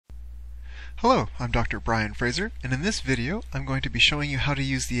Hello, I'm Dr. Brian Fraser, and in this video I'm going to be showing you how to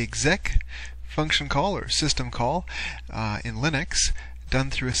use the exec function call or system call in Linux done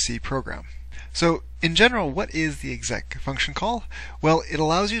through a C program. So in general, what is the exec function call? Well, it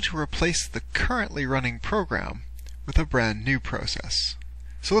allows you to replace the currently running program with a brand new process.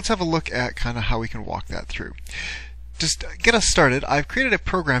 So let's have a look at kind of how we can walk that through. Just to get us started, I've created a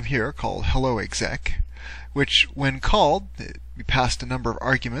program here called hello exec, which when called, we passed a number of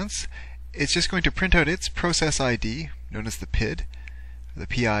arguments. It's just going to print out its process ID, known as the PID, the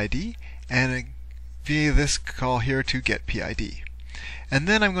PID, and via this call here to get PID. And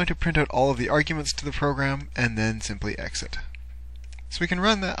then I'm going to print out all of the arguments to the program and then simply exit. So we can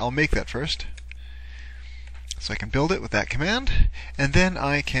run that. I'll make that first. So I can build it with that command, and then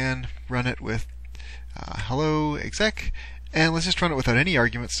I can run it with hello exec, and let's just run it without any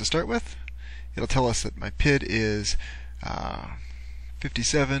arguments to start with. It'll tell us that my PID is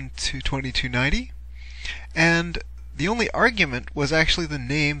 57 to 2290, and the only argument was actually the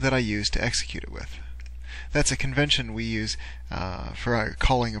name that I used to execute it with. That's a convention we use for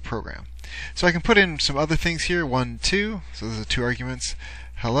calling a program. So I can put in some other things here, 1, 2, so those are two arguments,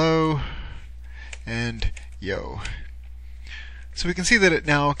 hello and yo. So we can see that it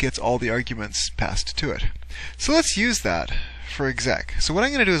now gets all the arguments passed to it. So let's use that for exec. So what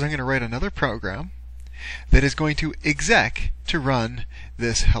I'm going to do is I'm going to write another program that is going to exec to run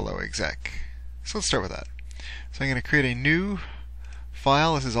this hello exec. So let's start with that. So I'm going to create a new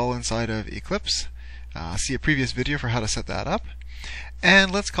file. This is all inside of Eclipse. See a previous video for how to set that up.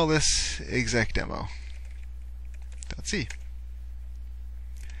 And let's call this execdemo.c.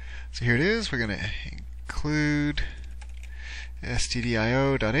 So here it is. We're going to include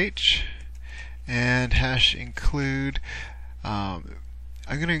stdio.h and hash include. I'm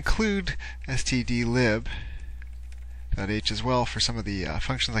going to include stdlib.h as well for some of the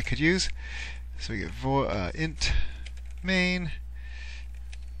functions I could use. So we get int main,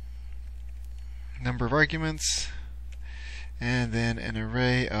 number of arguments, and then an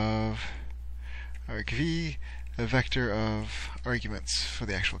array of argv, a vector of arguments for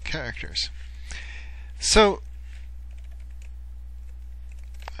the actual characters. So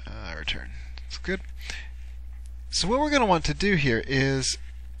return. That's good. So what we're going to want to do here is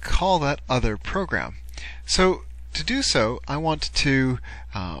call that other program. So to do so, I want to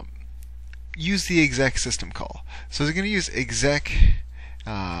use the exec system call. So I'm going to use execvp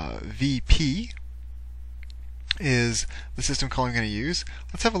is the system call I'm going to use.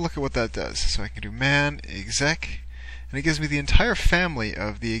 Let's have a look at what that does. So I can do man exec, and it gives me the entire family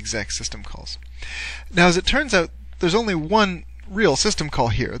of the exec system calls. Now, as it turns out, there's only one real system call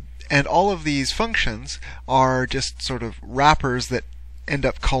here, and all of these functions are just sort of wrappers that end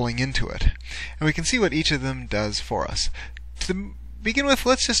up calling into it. And we can see what each of them does for us. To begin with,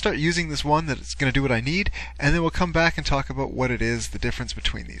 let's just start using this one that's going to do what I need, and then we'll come back and talk about what it is, the difference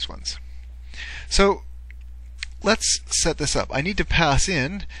between these ones. So let's set this up. I need to pass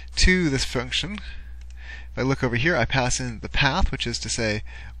in to this function. If I look over here, I pass in the path, which is to say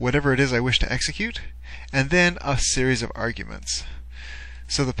whatever it is I wish to execute, and then a series of arguments.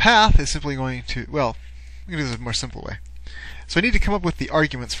 So the path is simply going to, well, we can do this a more simple way. So I need to come up with the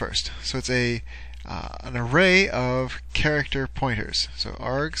arguments first. So it's an array of character pointers. So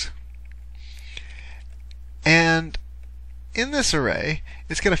args. And in this array,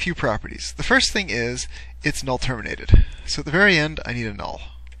 it's got a few properties. The first thing is it's null terminated. So at the very end, I need a null.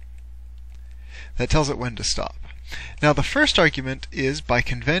 That tells it when to stop. Now the first argument is, by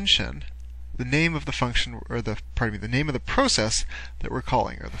convention, the name of the function, or the name of the process that we're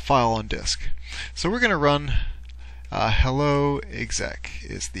calling, or the file on disk. So we're going to run hello exec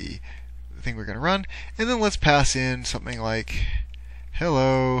is the thing we're going to run, and then let's pass in something like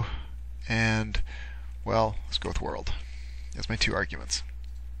hello and, well, let's go with world as my two arguments.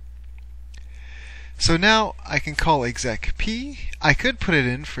 So now I can call execp. I could put it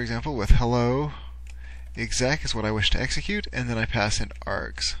in, for example, with hello exec is what I wish to execute, and then I pass in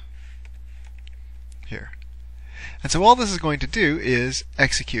args here. And so all this is going to do is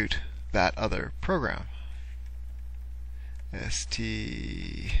execute that other program. stdio,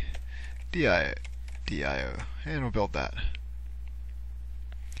 and we'll build that.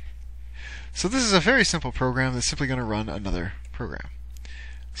 So this is a very simple program that's simply going to run another program.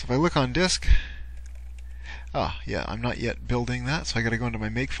 So if I look on disk, yeah, I'm not yet building that, so I got to go into my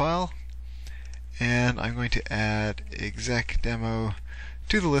makefile, and I'm going to add exec demo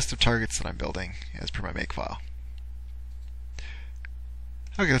to the list of targets that I'm building as per my makefile.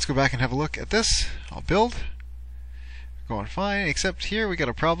 Okay, let's go back and have a look at this. I'll build. Going fine, except here we got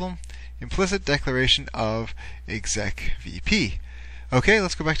a problem. Implicit declaration of execvp. Okay,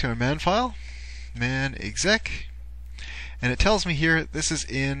 let's go back to our man file, man exec, and it tells me here this is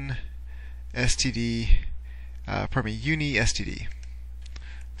in std, uni std.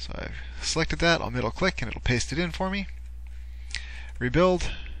 So I've selected that, I'll middle click and it'll paste it in for me. Rebuild,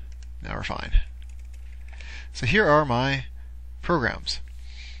 now we're fine. So here are my programs.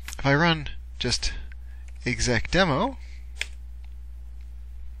 If I run just exec demo,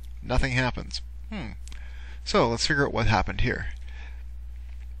 nothing happens. So let's figure out what happened here.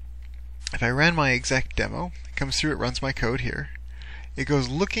 If I ran my exec demo, it comes through, it runs my code here. It goes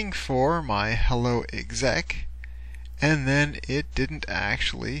looking for my hello exec, and then it didn't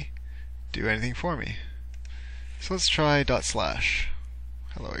actually do anything for me. So let's try /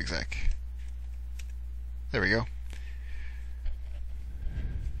 hello exec. There we go.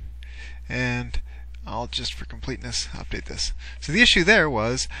 And I'll just, for completeness, update this. So the issue there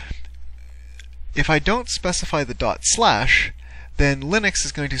was, if I don't specify the /, then Linux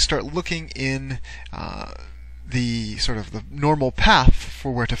is going to start looking in the sort of the normal path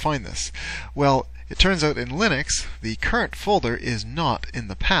for where to find this. Well, it turns out in Linux, the current folder is not in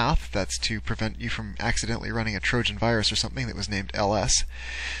the path. That's to prevent you from accidentally running a Trojan virus or something that was named ls.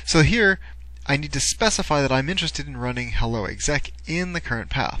 So here, I need to specify that I'm interested in running hello exec in the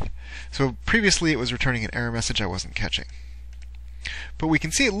current path. So previously it was returning an error message I wasn't catching. But we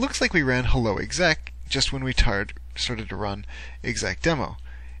can see it looks like we ran hello exec just when we started to run exec demo.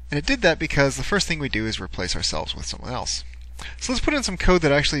 And it did that because the first thing we do is replace ourselves with someone else. So let's put in some code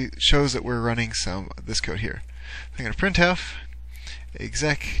that actually shows that we're running this code here. I'm going to printf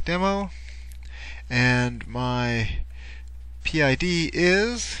exec demo, and my PID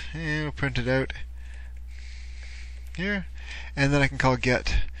is, and we'll print it out here, and then I can call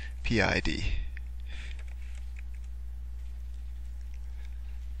get PID.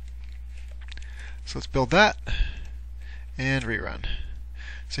 So let's build that and rerun.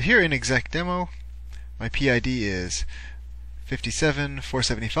 So here in exec demo, my PID is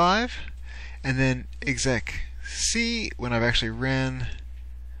 57475, and then exec C, when I've actually ran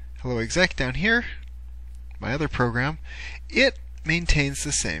hello exec down here, my other program, it maintains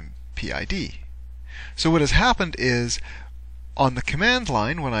the same PID. So what has happened is, on the command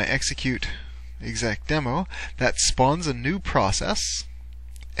line, when I execute exec demo, that spawns a new process,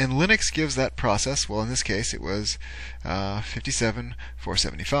 and Linux gives that process, well in this case it was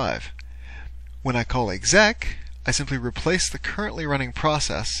 57475. When I call exec, I simply replace the currently running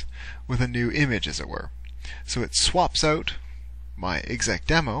process with a new image, as it were. So it swaps out my exec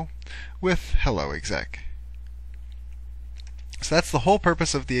demo with hello exec. So that's the whole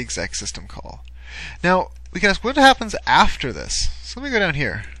purpose of the exec system call. Now, we can ask what happens after this. So let me go down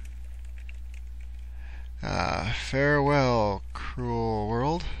here. Farewell, cruel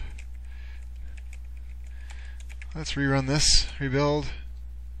world. Let's rerun this, rebuild.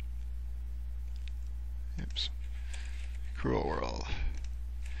 Oops. Cruel world.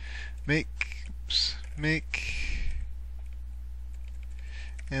 Make,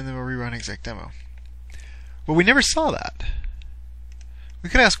 and then we'll rerun exec demo. Well, we never saw that. We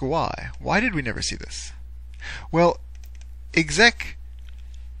could ask why. Why did we never see this? Well, exec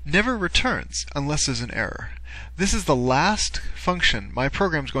never returns unless there's an error. This is the last function my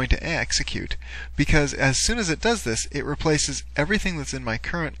program's going to execute, because as soon as it does this, it replaces everything that's in my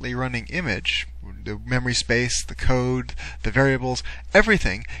currently running image, the memory space, the code, the variables,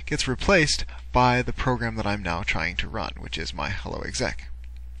 everything gets replaced by the program that I'm now trying to run, which is my hello exec.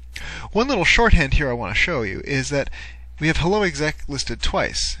 One little shorthand here I want to show you is that we have hello exec listed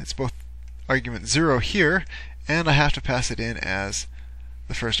twice. It's both argument 0 here, and I have to pass it in as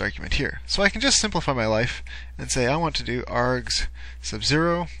the first argument here. So I can just simplify my life and say I want to do args sub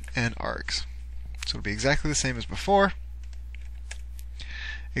 0 and args. So it'll be exactly the same as before,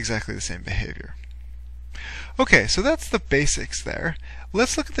 exactly the same behavior. Okay, so that's the basics there.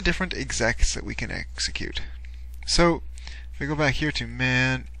 Let's look at the different execs that we can execute. So if we go back here to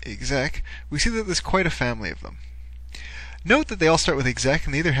man exec, we see that there's quite a family of them. Note that they all start with exec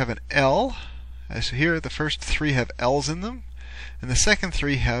and they either have an L, as here the first 3 have L's in them, and the second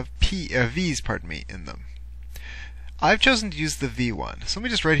 3 have V's in them. I've chosen to use the V one. So let me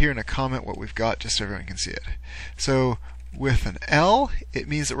just write here in a comment what we've got just so everyone can see it. So with an L, it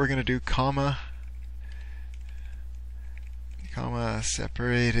means that we're going to do comma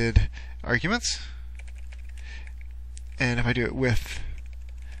separated arguments. And if I do it with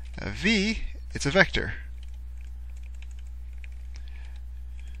a V, it's a vector,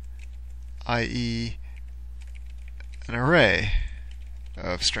 i.e. an array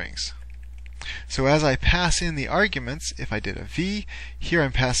of strings. So as I pass in the arguments, if I did a V, here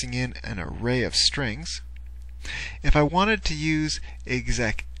I'm passing in an array of strings. If I wanted to use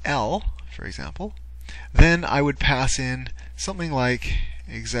execl, for example, then I would pass in something like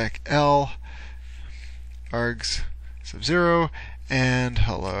execl args sub 0 and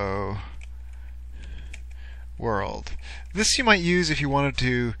hello world. This you might use if you wanted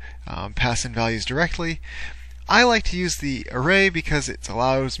to pass in values directly. I like to use the array because it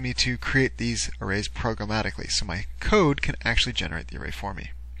allows me to create these arrays programmatically, so my code can actually generate the array for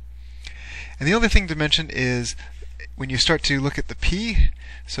me. And the other thing to mention is when you start to look at the P,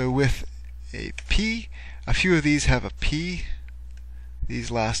 so with a P, a few of these have a P,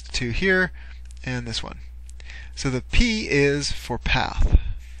 these last two here, and this one. So the P is for path.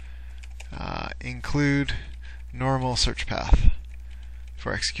 Include normal search path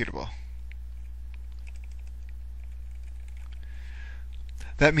for executable.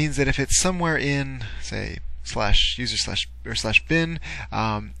 That means that if it's somewhere in, say, /user/bin,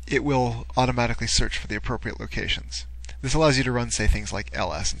 it will automatically search for the appropriate locations. This allows you to run, say, things like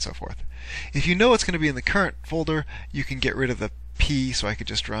ls and so forth. If you know it's going to be in the current folder, you can get rid of the P, so I could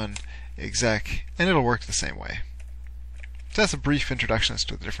just run exec, and it'll work the same way. So that's a brief introduction as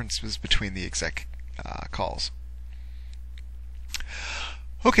to the differences between the exec calls.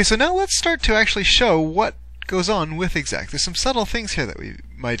 Okay, so now let's start to actually show what goes on with exec. There's some subtle things here that we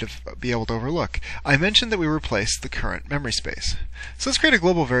might be able to overlook. I mentioned that we replaced the current memory space. So let's create a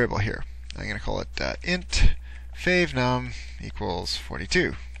global variable here. I'm going to call it int favnum equals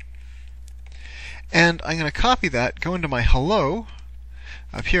 42. And I'm going to copy that, go into my hello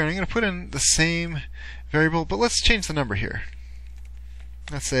up here, and I'm going to put in the same variable, but let's change the number here.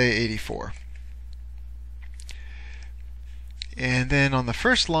 Let's say 84. And then on the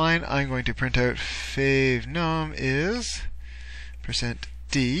first line, I'm going to print out favnum is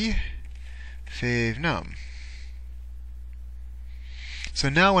 %d favnum. So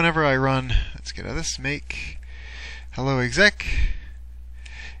now whenever I run, let's get out of this, make hello exec,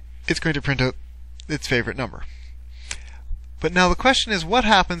 it's going to print out its favorite number. But now the question is, what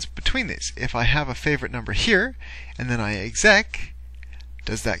happens between these? If I have a favorite number here, and then I exec,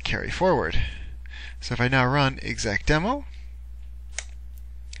 does that carry forward? So if I now run exec demo,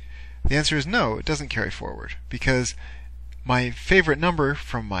 the answer is no, it doesn't carry forward, because my favorite number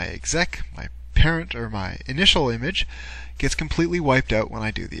from my exec, my parent or my initial image, gets completely wiped out when I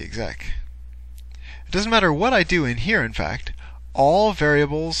do the exec. It doesn't matter what I do in here, in fact, all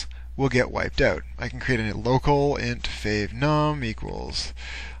variables will get wiped out. I can create a local int favnum equals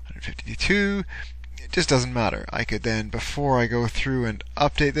 152. It just doesn't matter. I could then, before I go through and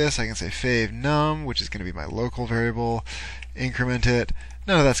update this, I can say favnum, which is going to be my local variable, increment it.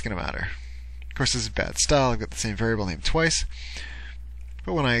 None of that's going to matter. Of course, this is bad style. I've got the same variable name twice.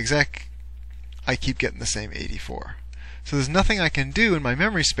 But when I exec, I keep getting the same 84. So there's nothing I can do in my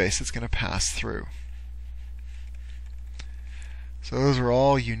memory space that's going to pass through. So those are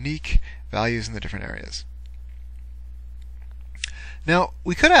all unique values in the different areas. Now,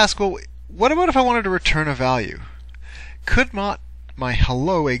 we could ask, well, what about if I wanted to return a value? Could not my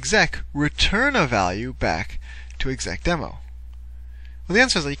hello exec return a value back to exec demo? Well, the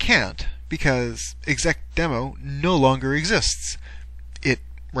answer is I can't, because exec demo no longer exists. It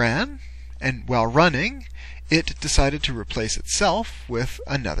ran, and while running, it decided to replace itself with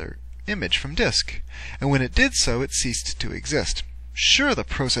another image from disk. And when it did so, it ceased to exist. Sure, the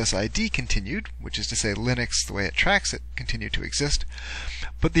process ID continued, which is to say Linux, the way it tracks it, continued to exist,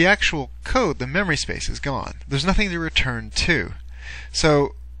 but the actual code, the memory space, is gone. There's nothing to return to.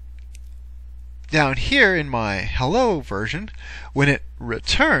 So down here in my hello version, when it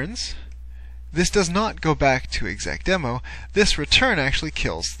returns, this does not go back to exec demo. This return actually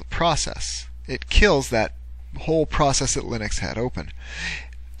kills the process. It kills that whole process that Linux had open.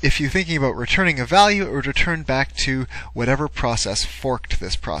 If you're thinking about returning a value, it would return back to whatever process forked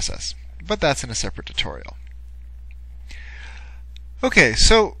this process. But that's in a separate tutorial. Okay,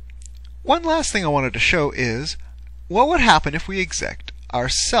 so one last thing I wanted to show is what would happen if we exec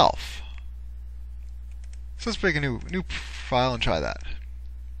ourself. So let's make a new file and try that.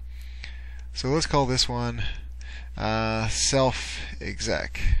 So let's call this one self-exec.c.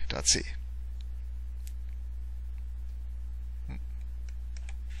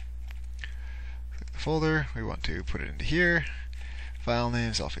 Folder, we want to put it into here, file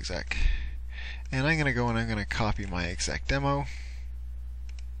name self-exec, and I'm going to go and I'm going to copy my exec demo,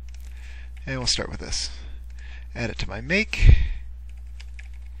 and we'll start with this. Add it to my make,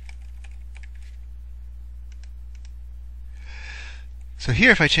 so here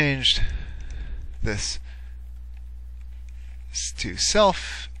if I changed this to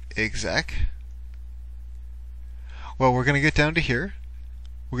self-exec, well, we're going to get down to here,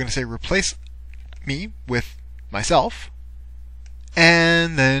 we're going to say replace me with myself,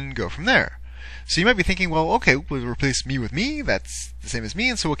 and then go from there. So you might be thinking, well, okay, we'll replace me with me, that's the same as me,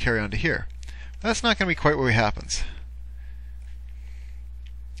 and so we'll carry on to here. That's not going to be quite what happens.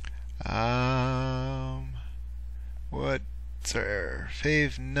 What's our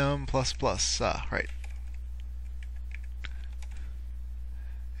fave num plus plus? Right.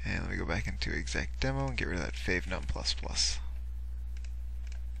 And let me go back into exec demo and get rid of that fave num plus plus.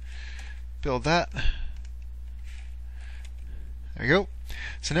 Build that. There we go.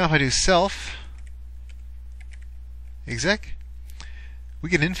 So now if I do self exec, we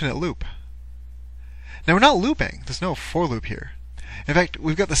get an infinite loop. Now we're not looping. There's no for loop here. In fact,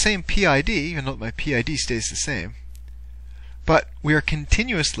 we've got the same PID, even though my PID stays the same. But we are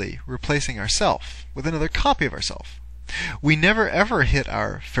continuously replacing ourself with another copy of ourself. We never ever hit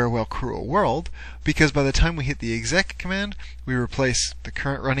our farewell cruel world, because by the time we hit the exec command, we replace the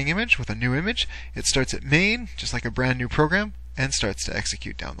current running image with a new image. It starts at main, just like a brand new program, and starts to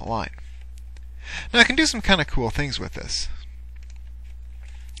execute down the line. Now I can do some kind of cool things with this.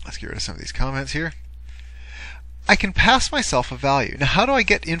 Let's get rid of some of these comments here. I can pass myself a value. Now how do I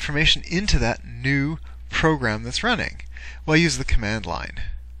get information into that new program that's running? Well, I use the command line.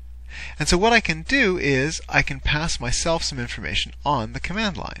 And so what I can do is I can pass myself some information on the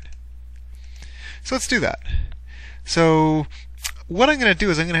command line. So let's do that. So what I'm going to do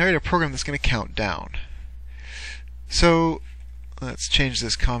is I'm going to create a program that's going to count down. So let's change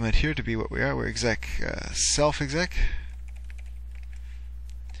this comment here to be what we are. We're exec self exec.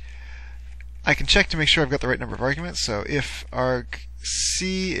 I can check to make sure I've got the right number of arguments. So if arg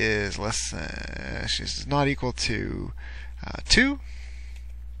c is less than, is not equal to 2,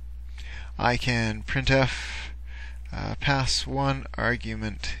 I can printf pass one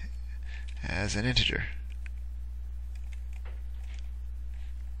argument as an integer.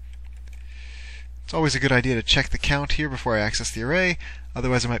 It's always a good idea to check the count here before I access the array,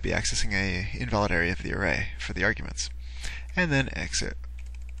 otherwise I might be accessing an invalid area of the array for the arguments. And then exit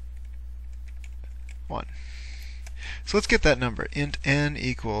 1. So let's get that number. Int n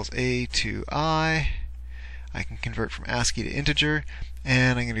equals a to I. I can convert from ASCII to integer,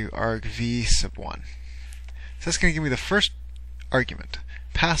 and I'm going to do arg v sub 1. So that's going to give me the first argument.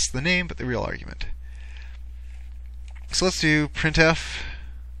 Pass the name, but the real argument. So let's do printf,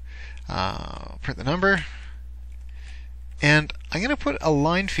 print the number, and I'm going to put a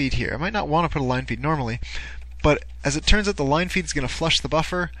line feed here. I might not want to put a line feed normally, but as it turns out, the line feed is going to flush the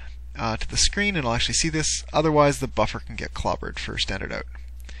buffer to the screen, and I'll actually see this. Otherwise, the buffer can get clobbered for standard out.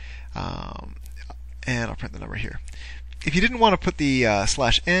 And I'll print the number here. If you didn't want to put the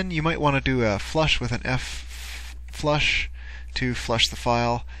 /n, you might want to do a flush with an f flush to flush the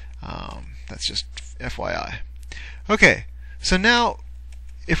file. That's just FYI. Okay, so now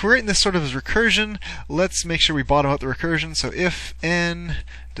if we're writing this sort of as recursion, let's make sure we bottom out the recursion. So if n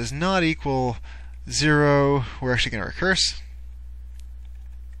does not equal 0, we're actually going to recurse.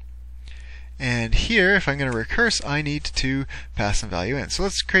 And here, if I'm going to recurse, I need to pass some value in. So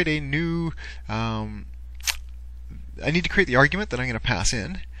let's create a new, I need to create the argument that I'm going to pass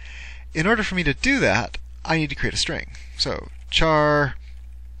in. In order for me to do that, I need to create a string. So char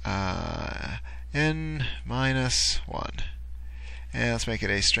n minus 1. And let's make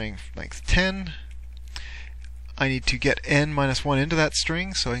it a string length 10. I need to get n minus 1 into that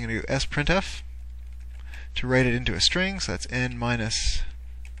string, so I'm going to do sprintf to write it into a string. So that's n minus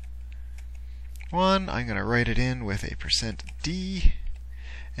 1. I'm going to write it in with a %d,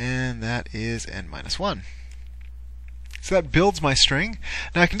 and that is n minus 1. So that builds my string.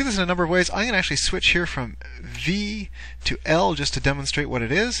 Now I can do this in a number of ways. I'm going to actually switch here from v to l just to demonstrate what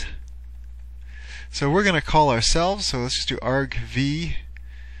it is. So we're going to call ourselves, so let's just do arg v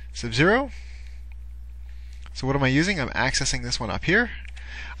sub 0. So what am I using? I'm accessing this one up here.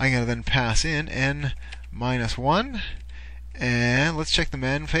 I'm going to then pass in n minus 1. And let's check the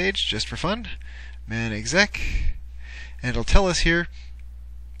man page just for fun. Man exec. And it'll tell us here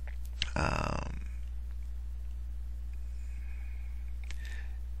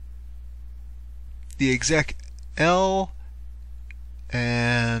the exec L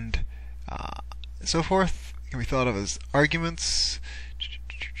and so forth can be thought of as arguments.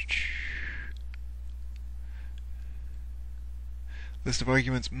 List of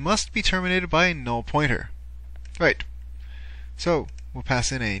arguments must be terminated by a null pointer. Right. So we'll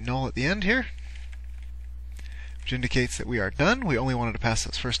pass in a null at the end here, which indicates that we are done. We only wanted to pass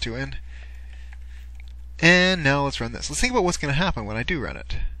those first two in. And now let's run this. Let's think about what's going to happen when I do run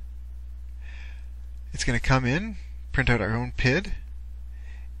it. It's going to come in, print out our own PID.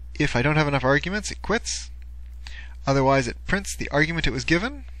 If I don't have enough arguments, it quits. Otherwise, it prints the argument it was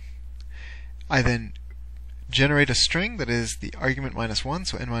given. I then generate a string that is the argument -1,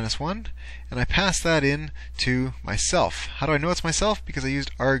 so n minus 1, and I pass that in to myself. How do I know it's myself? Because I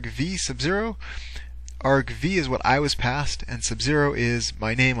used argv sub 0. Argv is what I was passed, and sub 0 is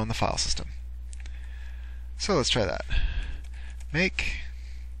my name on the file system. So let's try that. Make.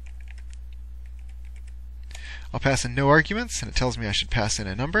 I'll pass in no arguments, and it tells me I should pass in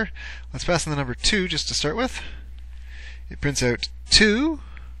a number. Let's pass in the number 2 just to start with. It prints out 2,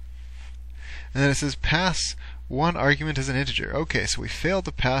 and then it says pass one argument as an integer. Okay, so we failed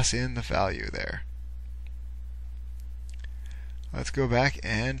to pass in the value there. Let's go back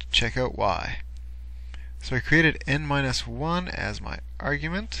and check out why. So I created n minus 1 as my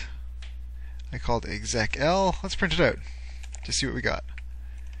argument. I called execl. Let's print it out to see what we got.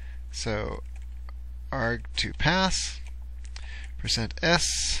 So arg2 pass,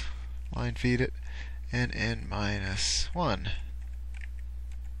 %s, line feed it, and n minus 1.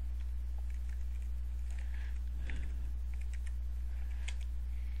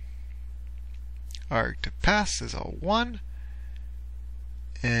 Arg to pass is a 1,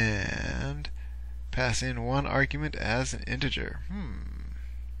 and pass in one argument as an integer.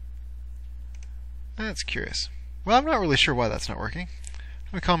 That's curious. Well, I'm not really sure why that's not working.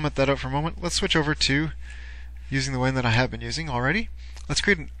 Let me comment that out for a moment. Let's switch over to using the one that I have been using already. Let's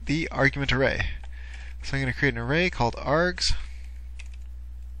create the argument array. So I'm going to create an array called args.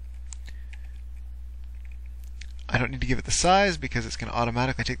 I don't need to give it the size because it's going to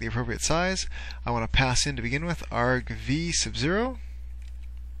automatically take the appropriate size. I want to pass in to begin with argv sub 0.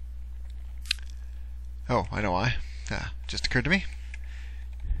 Oh, I know why. Just occurred to me.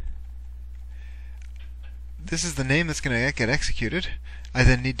 This is the name that's going to get executed. I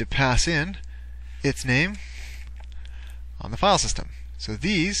then need to pass in its name on the file system. So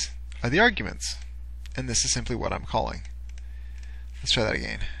these are the arguments, and this is simply what I'm calling. Let's try that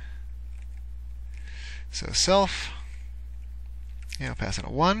again. So self, I'll pass in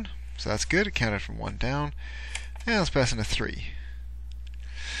a 1, so that's good. It counted from 1 down. And let's pass in a 3.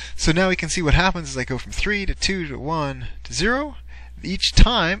 So now we can see what happens as I go from 3 to 2 to 1 to 0. Each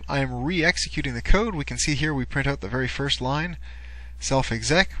time I'm re-executing the code, we can see here we print out the very first line. Self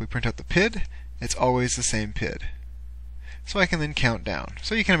exec, we print out the PID. It's always the same PID. So I can then count down.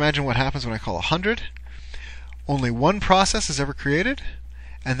 So you can imagine what happens when I call 100. Only one process is ever created,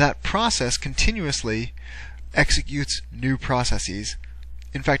 and that process continuously executes new processes.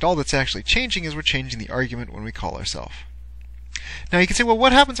 In fact, all that's actually changing is we're changing the argument when we call ourselves. Now you can say, well,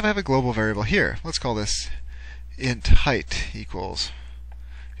 what happens if I have a global variable here? Let's call this int height equals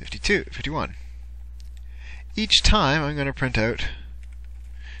 51. Each time I'm going to print out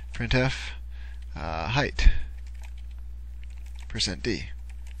printf height %d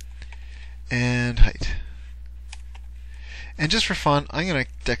and height. And just for fun, I'm going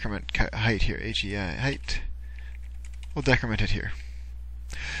to decrement height here, HEI, height. We'll decrement it here.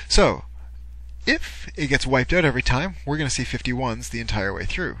 So, if it gets wiped out every time, we're going to see 51s the entire way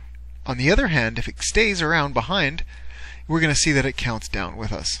through. On the other hand, if it stays around behind, we're going to see that it counts down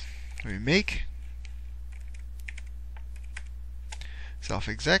with us. We make self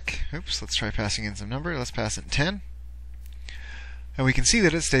exec. Oops, let's try passing in some number. Let's pass in 10. And we can see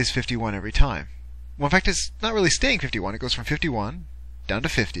that it stays 51 every time. Well, in fact, it's not really staying 51. It goes from 51 down to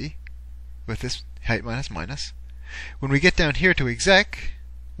 50 with this height minus. When we get down here to exec,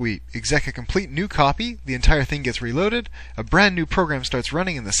 we exec a complete new copy. The entire thing gets reloaded. A brand new program starts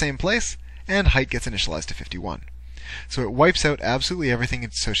running in the same place, and height gets initialized to 51. So it wipes out absolutely everything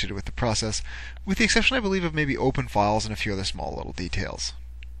associated with the process, with the exception, I believe, of maybe open files and a few other small little details.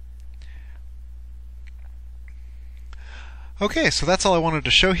 Okay, so that's all I wanted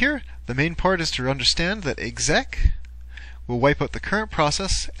to show here. The main part is to understand that exec will wipe out the current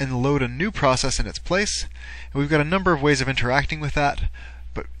process and load a new process in its place. And we've got a number of ways of interacting with that,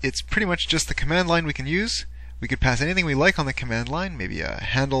 but it's pretty much just the command line we can use. We could pass anything we like on the command line, maybe a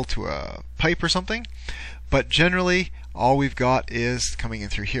handle to a pipe or something, but generally all we've got is coming in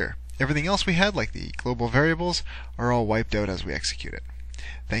through here. Everything else we had, like the global variables, are all wiped out as we execute it.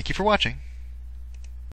 Thank you for watching.